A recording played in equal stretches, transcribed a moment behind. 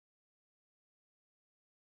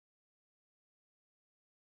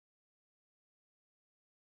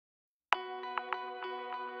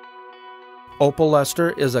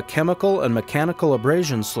Opalustre is a chemical and mechanical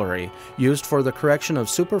abrasion slurry used for the correction of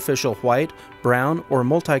superficial white, brown, or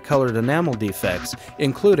multicolored enamel defects,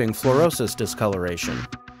 including fluorosis discoloration.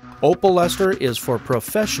 Opalustre is for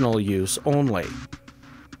professional use only.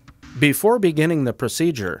 Before beginning the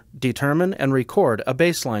procedure, determine and record a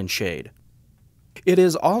baseline shade. It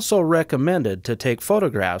is also recommended to take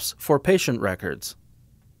photographs for patient records.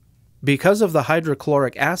 Because of the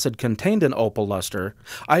hydrochloric acid contained in Opalustre,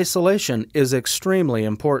 isolation is extremely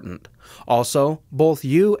important. Also, both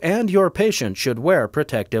you and your patient should wear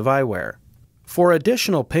protective eyewear. For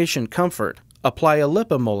additional patient comfort, apply a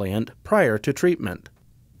lip emollient prior to treatment.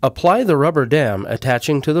 Apply the rubber dam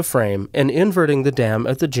attaching to the frame and inverting the dam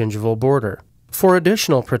at the gingival border. For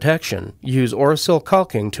additional protection, use Orosil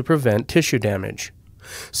caulking to prevent tissue damage.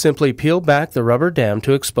 Simply peel back the rubber dam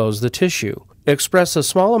to expose the tissue. Express a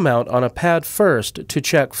small amount on a pad first to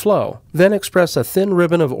check flow, then express a thin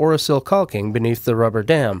ribbon of Orosil caulking beneath the rubber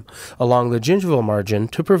dam along the gingival margin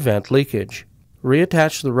to prevent leakage.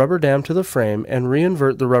 Reattach the rubber dam to the frame and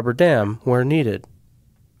reinvert the rubber dam where needed.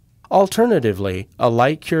 Alternatively, a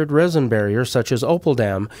light-cured resin barrier such as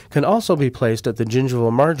Opaldam can also be placed at the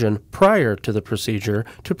gingival margin prior to the procedure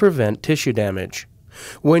to prevent tissue damage.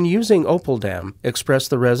 When using Opaldam, express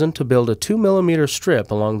the resin to build a 2 mm strip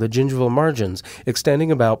along the gingival margins,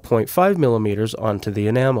 extending about 0.5 mm onto the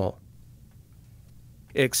enamel.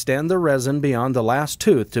 Extend the resin beyond the last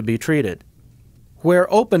tooth to be treated.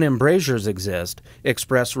 Where open embrasures exist,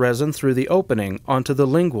 express resin through the opening onto the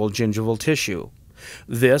lingual gingival tissue.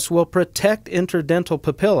 This will protect interdental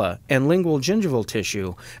papilla and lingual gingival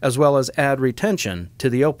tissue, as well as add retention to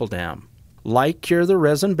the Opaldam. Light cure the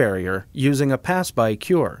resin barrier using a pass-by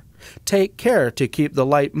cure. Take care to keep the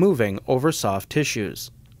light moving over soft tissues.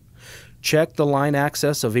 Check the line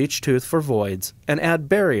access of each tooth for voids and add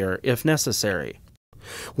barrier if necessary.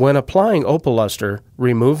 When applying Opalustre,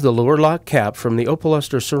 remove the luer lock cap from the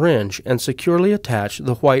Opalustre syringe and securely attach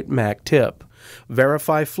the white MAC tip.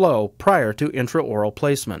 Verify flow prior to intraoral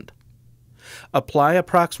placement. Apply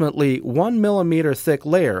approximately 1 mm thick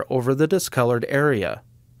layer over the discolored area.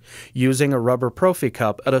 Using a rubber prophy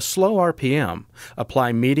cup at a slow RPM,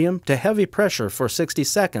 apply medium to heavy pressure for 60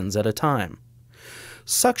 seconds at a time.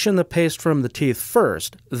 Suction the paste from the teeth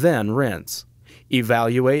first, then rinse.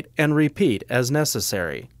 Evaluate and repeat as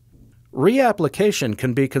necessary. Reapplication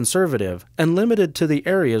can be conservative and limited to the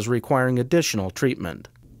areas requiring additional treatment.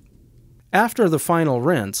 After the final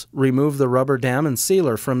rinse, remove the rubber dam and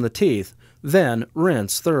sealer from the teeth, then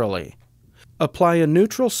rinse thoroughly. Apply a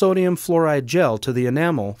neutral sodium fluoride gel to the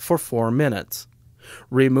enamel for 4 minutes.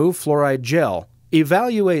 Remove fluoride gel,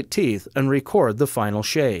 evaluate teeth, and record the final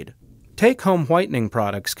shade. Take-home whitening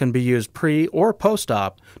products can be used pre- or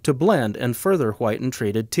post-op to blend and further whiten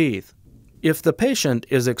treated teeth. If the patient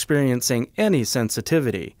is experiencing any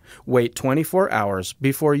sensitivity, wait 24 hours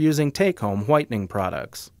before using take-home whitening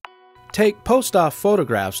products. Take post-op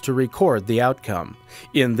photographs to record the outcome.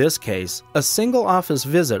 In this case, a single office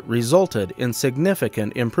visit resulted in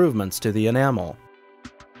significant improvements to the enamel.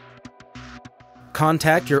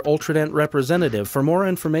 Contact your Ultradent representative for more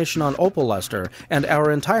information on Opalustre and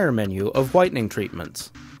our entire menu of whitening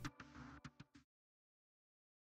treatments.